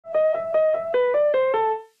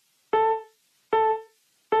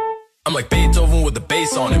I'm like Beethoven with the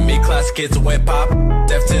bass on it. Mid class kids a wet pop.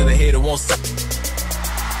 Deaf to the hater won't stop.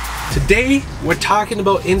 Today we're talking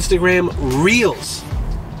about Instagram Reels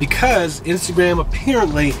because Instagram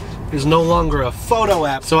apparently is no longer a photo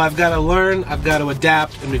app. So I've got to learn, I've got to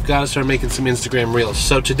adapt, and we've got to start making some Instagram Reels.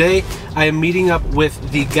 So today I am meeting up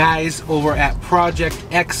with the guys over at Project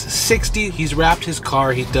X60. He's wrapped his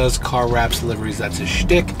car. He does car wraps deliveries. That's his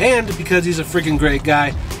shtick. And because he's a freaking great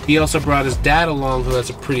guy, he also brought his dad along who has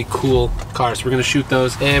a pretty cool car. So we're gonna shoot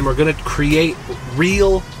those and we're gonna create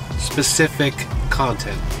reel specific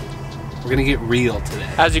content. We're gonna get real today.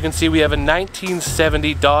 As you can see, we have a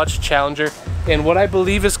 1970 Dodge Challenger in what I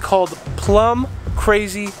believe is called Plum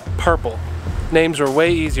Crazy Purple. Names were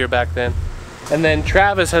way easier back then. And then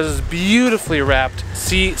Travis has this beautifully wrapped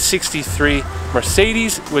C63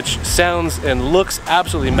 Mercedes, which sounds and looks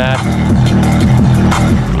absolutely mad.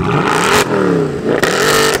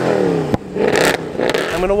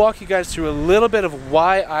 I'm gonna walk you guys through a little bit of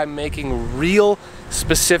why I'm making reel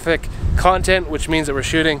specific content, which means that we're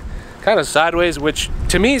shooting kind of sideways, which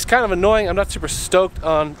to me is kind of annoying. I'm not super stoked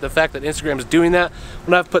on the fact that Instagram is doing that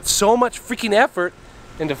when I've put so much freaking effort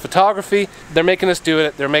into photography. They're making us do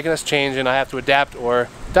it, they're making us change, and I have to adapt or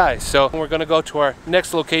die. So we're gonna go to our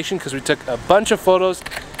next location because we took a bunch of photos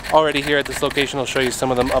already here at this location. I'll show you some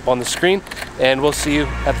of them up on the screen and we'll see you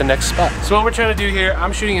at the next spot. So what we're trying to do here,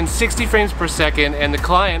 I'm shooting in 60 frames per second and the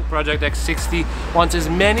client, Project X60, wants as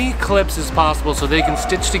many clips as possible so they can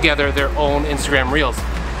stitch together their own Instagram Reels.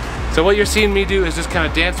 So what you're seeing me do is just kind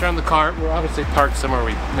of dance around the car. We're obviously parked somewhere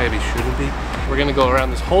we maybe shouldn't be. We're gonna go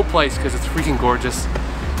around this whole place because it's freaking gorgeous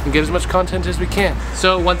and get as much content as we can.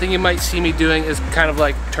 So one thing you might see me doing is kind of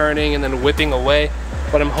like turning and then whipping away.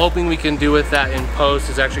 What I'm hoping we can do with that in post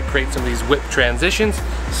is actually create some of these whip transitions.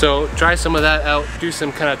 So try some of that out, do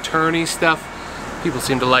some kind of turny stuff. People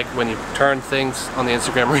seem to like when you turn things on the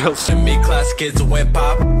Instagram Reels. Mid-class kids a wet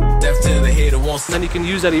pop. Deaf to the hater won't stop. And then you can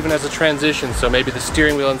use that even as a transition. So maybe the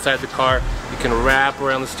steering wheel inside the car, you can wrap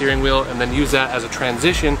around the steering wheel and then use that as a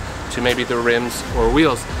transition to maybe the rims or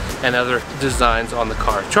wheels and other designs on the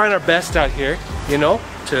car. Trying our best out here, you know,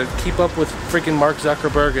 to keep up with freaking Mark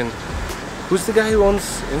Zuckerberg. And who's the guy who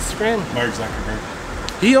owns Instagram? Mark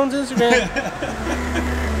Zuckerberg. He owns Instagram?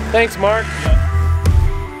 Thanks, Mark.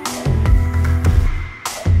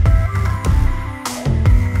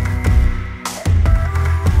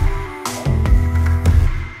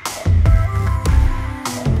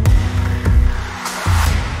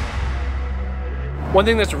 One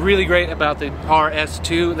thing that's really great about the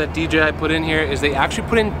RS2 that DJI put in here is they actually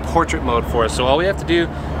put in portrait mode for us. So all we have to do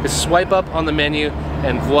is swipe up on the menu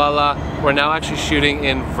and voila, we're now actually shooting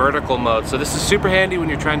in vertical mode. So this is super handy when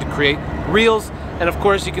you're trying to create reels. And of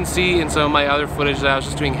course you can see in some of my other footage that I was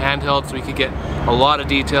just doing handheld so we could get a lot of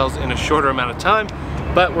details in a shorter amount of time.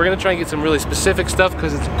 But we're gonna try and get some really specific stuff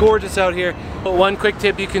because it's gorgeous out here. But one quick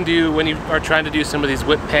tip you can do when you are trying to do some of these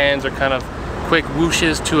whip pans or kind of quick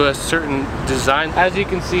whooshes to a certain design. As you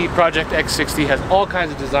can see, Project X60 has all kinds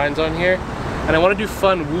of designs on here, and I want to do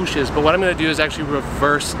fun whooshes, but what I'm going to do is actually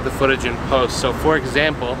reverse the footage in post. So for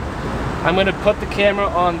example, I'm going to put the camera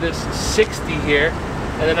on this 60 here,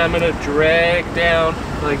 and then I'm going to drag down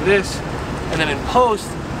like this, and then in post,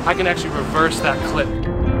 I can actually reverse that clip.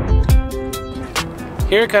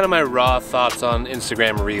 Here are kind of my raw thoughts on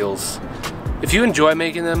Instagram Reels. If you enjoy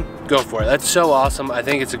making them, go for it. That's so awesome. I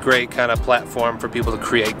think it's a great kind of platform for people to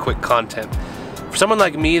create quick content. For someone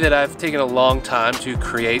like me that I've taken a long time to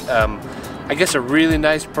create, I guess a really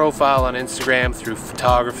nice profile on Instagram through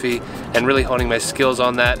photography and really honing my skills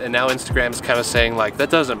on that, and now Instagram's kind of saying like,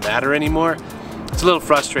 that doesn't matter anymore. It's a little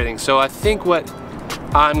frustrating. So I think what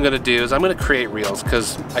I'm gonna do is I'm gonna create Reels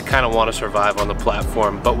because I kind of want to survive on the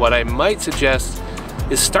platform. But what I might suggest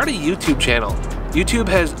is start a YouTube channel. YouTube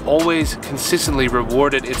has always consistently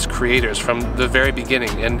rewarded its creators from the very beginning,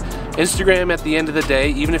 and Instagram at the end of the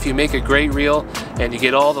day, even if you make a great reel and you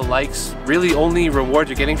get all the likes, really only reward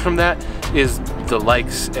you're getting from that is the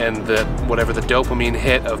likes and the whatever the dopamine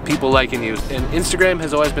hit of people liking you. And Instagram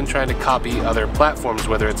has always been trying to copy other platforms,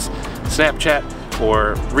 whether it's Snapchat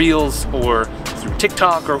or Reels or through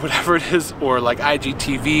TikTok or whatever it is, or like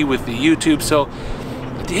IGTV with the YouTube. So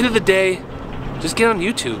at the end of the day, just get on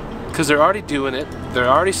YouTube, because they're already doing it, they're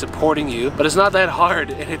already supporting you, but it's not that hard,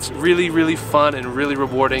 and it's really, really fun and really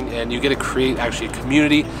rewarding, and you get to create actually a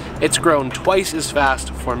community. It's grown twice as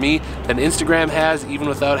fast for me than Instagram has, even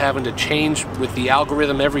without having to change with the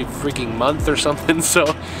algorithm every freaking month or something. So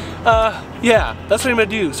yeah, that's what I'm gonna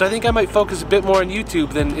do. So I think I might focus a bit more on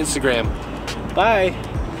YouTube than Instagram. Bye.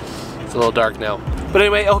 It's a little dark now. But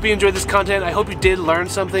anyway, I hope you enjoyed this content. I hope you did learn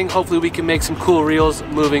something. Hopefully we can make some cool reels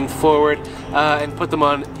moving forward and put them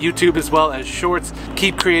on YouTube as well as shorts.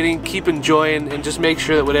 Keep creating, keep enjoying, and just make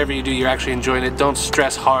sure that whatever you do, you're actually enjoying it. Don't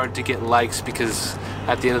stress hard to get likes, because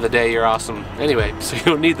at the end of the day, you're awesome anyway, so you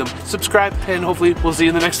don't need them. Subscribe, and hopefully we'll see you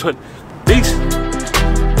in the next one. Peace!